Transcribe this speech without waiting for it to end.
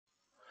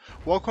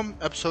Welcome,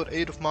 episode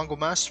 8 of Mongol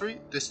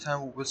Mastery, this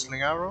time with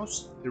Whistling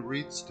Arrows. It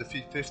reads,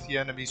 defeat 50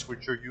 enemies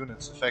with your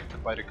units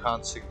affected by the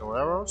Khan signal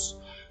arrows.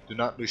 Do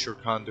not lose your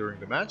Khan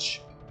during the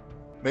match.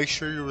 Make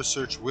sure you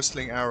research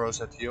Whistling Arrows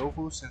at the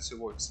Ovu, since it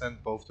will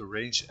extend both the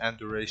range and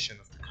duration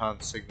of the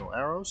Khan signal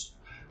arrows.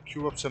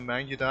 Queue up some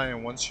Mangudai,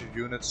 and once your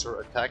units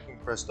start attacking,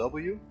 press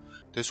W.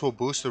 This will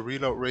boost the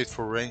reload rate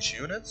for ranged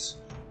units.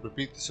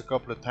 Repeat this a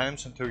couple of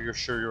times until you're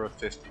sure you're at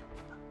 50.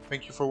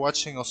 Thank you for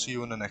watching, I'll see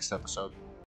you in the next episode.